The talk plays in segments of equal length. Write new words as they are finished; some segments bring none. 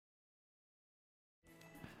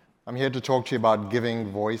I'm here to talk to you about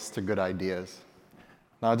giving voice to good ideas.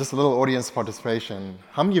 Now, just a little audience participation.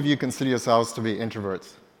 How many of you consider yourselves to be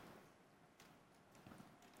introverts?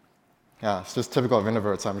 Yeah, it's just typical of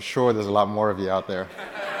introverts. I'm sure there's a lot more of you out there.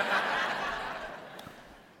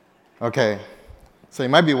 Okay, so you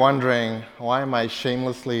might be wondering, why am I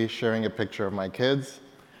shamelessly sharing a picture of my kids?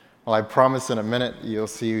 Well, I promise in a minute you'll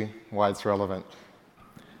see why it's relevant.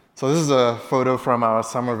 So this is a photo from our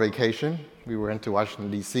summer vacation. We went to Washington,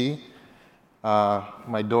 D.C.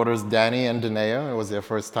 My daughters, Danny and Danae, it was their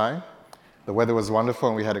first time. The weather was wonderful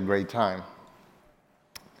and we had a great time.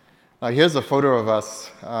 Now here's a photo of us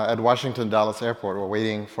at Washington Dallas Airport. We're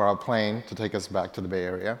waiting for our plane to take us back to the Bay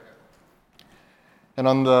Area. And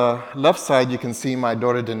on the left side, you can see my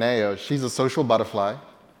daughter, Danae. She's a social butterfly.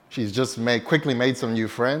 She's just quickly made some new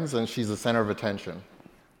friends, and she's the center of attention.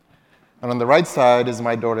 And on the right side is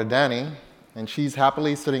my daughter, Danny, and she's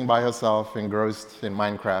happily sitting by herself, engrossed in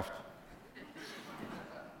Minecraft.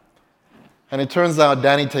 And it turns out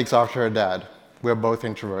Danny takes after her dad. We're both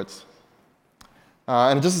introverts.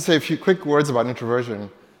 And just to say a few quick words about introversion,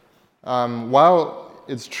 while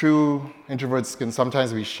it's true introverts can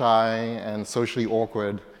sometimes be shy and socially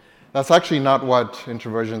awkward, that's actually not what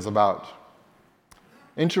introversion is about.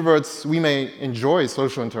 Introverts, we may enjoy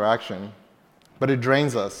social interaction, but it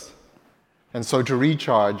drains us. And so to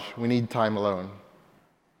recharge, we need time alone.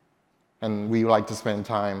 And we like to spend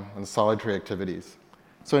time on solitary activities.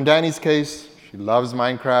 So in Danny's case, she loves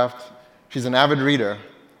Minecraft. She's an avid reader.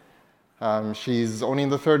 She's only in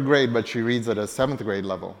the 3rd grade, but she reads at a 7th grade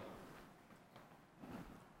level.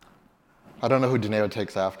 I don't know who Danae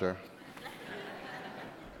takes after.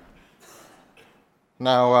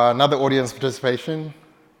 Now, another audience participation.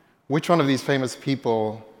 Which one of these famous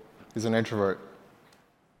people is an introvert?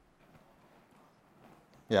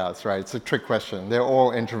 Yeah, that's right. It's a trick question. They're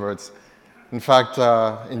all introverts. In fact,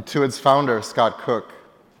 Intuit's founder, Scott Cook,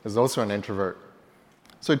 is also an introvert.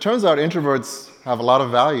 So it turns out introverts have a lot of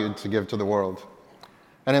value to give to the world.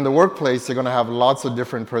 And in the workplace, they're going to have lots of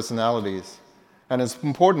different personalities. And it's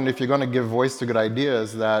important, if you're going to give voice to good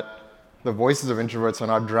ideas, that the voices of introverts are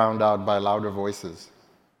not drowned out by louder voices.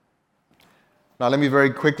 Now, let me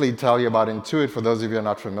very quickly tell you about Intuit for those of you who are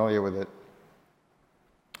not familiar with it.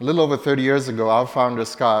 A little over 30 years ago, our founder,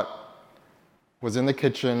 Scott, was in the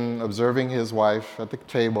kitchen observing his wife at the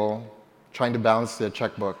table, trying to balance their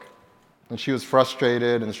checkbook. And she was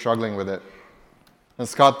frustrated and struggling with it. And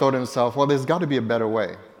Scott thought to himself, well, there's got to be a better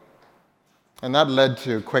way. And that led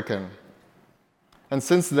to Quicken. And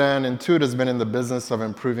since then, Intuit has been in the business of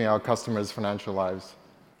improving our customers' financial lives.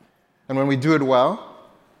 And when we do it well,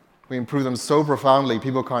 we improve them so profoundly,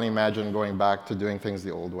 people can't imagine going back to doing things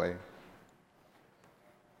the old way.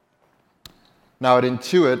 Now at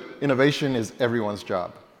Intuit, innovation is everyone's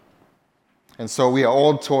job. And so we are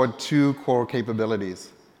all taught 2 core capabilities.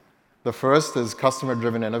 The first is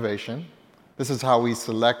customer-driven innovation. This is how we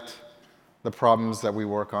select the problems that we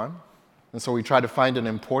work on. And so we try to find an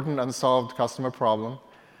important unsolved customer problem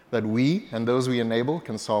that we and those we enable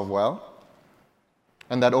can solve well,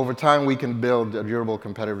 and that over time we can build a durable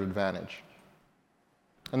competitive advantage.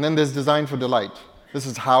 And then there's design for delight. This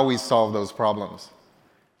is how we solve those problems.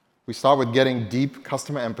 We start with getting deep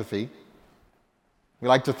customer empathy. We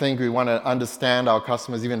like to think we want to understand our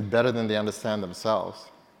customers even better than they understand themselves.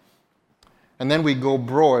 And then we go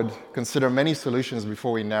broad, consider many solutions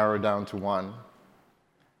before we narrow down to one.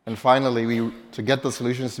 And finally, to get the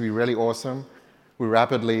solutions to be really awesome, we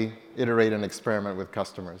rapidly iterate and experiment with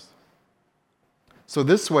customers. So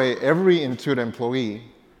this way, every Intuit employee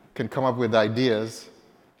can come up with ideas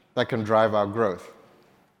that can drive our growth.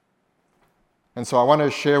 And so I want to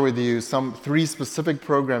share with you 3 specific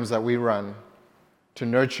programs that we run to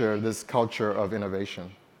nurture this culture of innovation.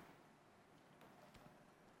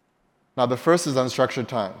 Now, the first is unstructured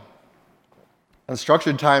time.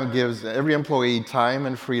 Unstructured time gives every employee time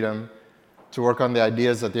and freedom to work on the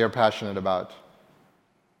ideas that they're passionate about.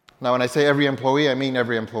 Now, when I say every employee, I mean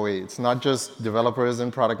every employee. It's not just developers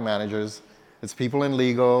and product managers. It's people in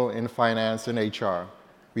legal, in finance, in HR.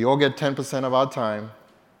 We all get 10% of our time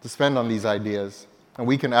to spend on these ideas, and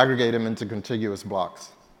we can aggregate them into contiguous blocks.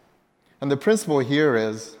 And the principle here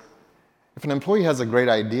is, if an employee has a great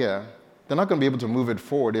idea, they're not going to be able to move it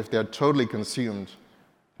forward if they're totally consumed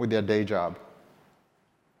with their day job.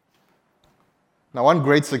 Now, one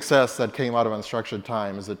great success that came out of unstructured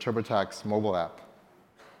time is the TurboTax mobile app.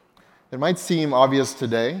 It might seem obvious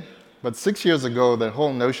today, but 6 years ago, the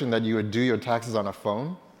whole notion that you would do your taxes on a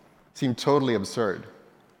phone seemed totally absurd.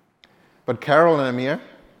 But Carol and Amir,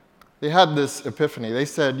 they had this epiphany. They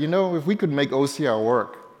said, you know, if we could make OCR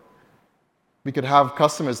work, we could have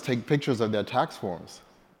customers take pictures of their tax forms.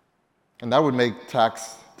 And that would make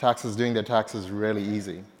doing their taxes really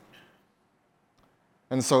easy.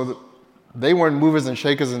 And so they weren't movers and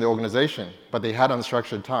shakers in the organization, but they had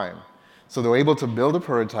unstructured time. So they were able to build a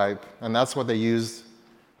prototype, and that's what they used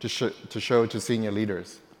to show to senior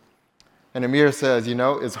leaders. And Amir says,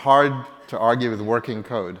 it's hard to argue with working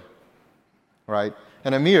code, right?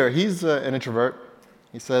 And Amir, he's an introvert.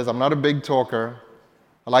 He says, I'm not a big talker.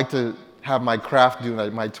 I like to have my craft do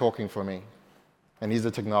my talking for me. And he's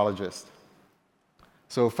a technologist.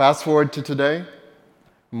 So fast forward to today,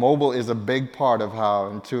 mobile is a big part of how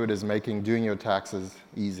Intuit is making doing your taxes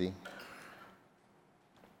easy.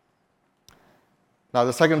 Now,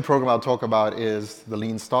 the second program I'll talk about is the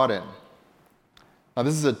Lean Start-In. Now,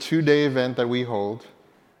 this is a 2-day event that we hold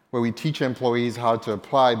where we teach employees how to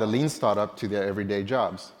apply the Lean Startup to their everyday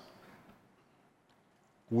jobs.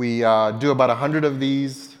 We do about 100 of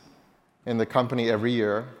these in the company every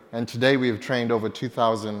year, and today we've trained over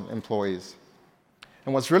 2,000 employees.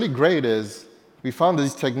 And what's really great is we found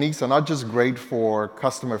these techniques are not just great for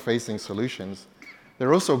customer-facing solutions,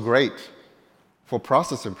 they're also great for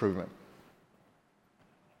process improvement.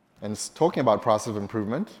 And talking about process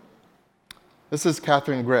improvement, this is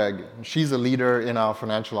Catherine Gregg. She's a leader in our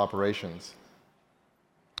financial operations.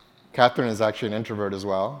 Catherine is actually an introvert as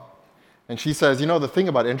well. And she says, the thing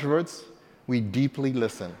about introverts, we deeply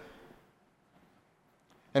listen.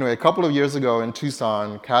 Anyway, a couple of years ago in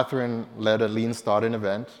Tucson, Catherine led a Lean Start-In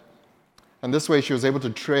event. And this way she was able to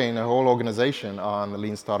train a whole organization on the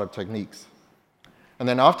Lean Startup techniques. And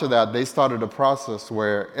then after that, they started a process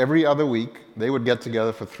where every other week, they would get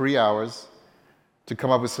together for 3 hours to come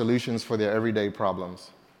up with solutions for their everyday problems.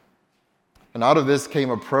 And out of this came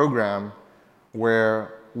a program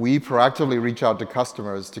where we proactively reach out to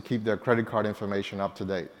customers to keep their credit card information up to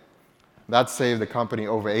date. That saved the company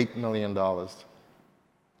over $8 million.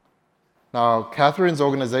 Now, Catherine's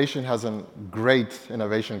organization has a great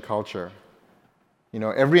innovation culture.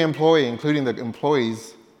 Every employee, including the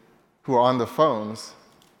employees who are on the phones,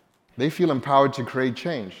 they feel empowered to create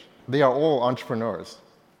change. They are all entrepreneurs.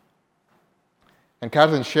 And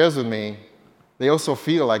Catherine shares with me, they also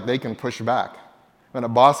feel like they can push back. When a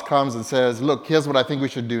boss comes and says, look, here's what I think we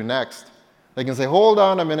should do next, they can say, hold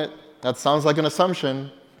on a minute, that sounds like an assumption.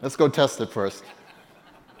 Let's go test it first.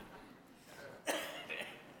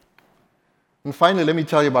 And finally, let me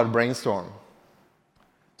tell you about Brainstorm.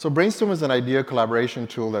 So Brainstorm is an idea collaboration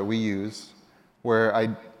tool that we use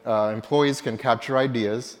where employees can capture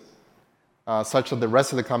ideas such that the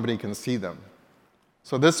rest of the company can see them.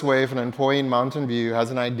 So this way, if an employee in Mountain View has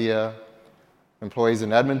an idea, employees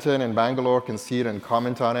in Edmonton and Bangalore can see it and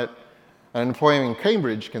comment on it. An employee in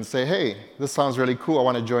Cambridge can say, hey, this sounds really cool, I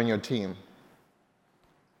want to join your team.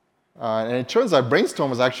 And it turns out Brainstorm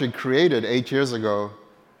was actually created 8 years ago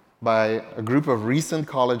by a group of recent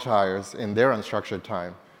college hires in their unstructured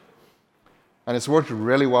time. And it's worked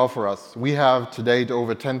really well for us. We have to date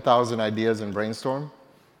over 10,000 ideas in Brainstorm.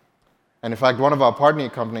 And in fact, one of our partner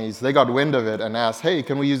companies, they got wind of it and asked, hey,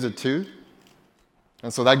 can we use it too?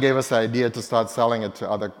 And so that gave us the idea to start selling it to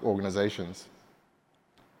other organizations.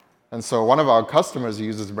 And so one of our customers who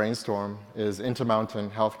uses Brainstorm is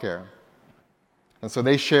Intermountain Healthcare. And so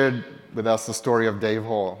they shared with us the story of Dave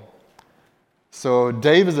Hall. So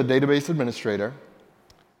Dave is a database administrator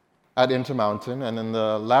at Intermountain, and in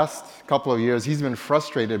the last couple of years, he's been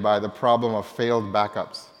frustrated by the problem of failed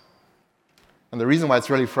backups. And the reason why it's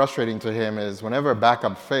really frustrating to him is whenever a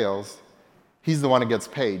backup fails, he's the one that gets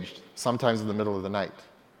paged, sometimes in the middle of the night.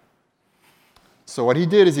 So what he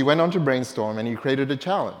did is he went on to Brainstorm and he created a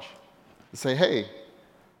challenge to say, hey,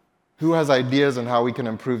 who has ideas on how we can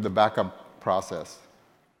improve the backup process?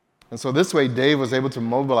 And so this way, Dave was able to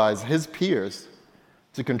mobilize his peers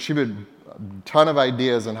to contribute a ton of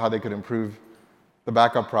ideas on how they could improve the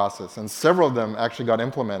backup process. And several of them actually got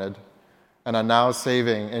implemented and are now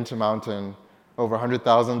saving Intermountain over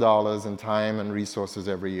 $100,000 in time and resources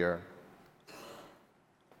every year.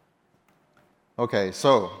 Okay,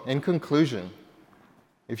 so in conclusion,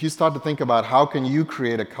 if you start to think about how can you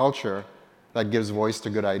create a culture that gives voice to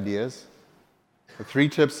good ideas, the 3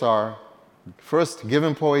 tips are, first, give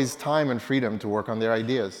employees time and freedom to work on their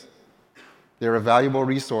ideas. They're a valuable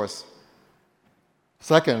resource.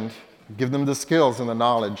 Second, give them the skills and the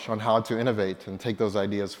knowledge on how to innovate and take those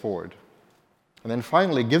ideas forward. And then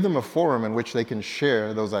finally, give them a forum in which they can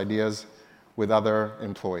share those ideas with other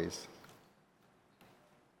employees.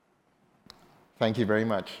 Thank you very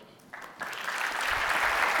much.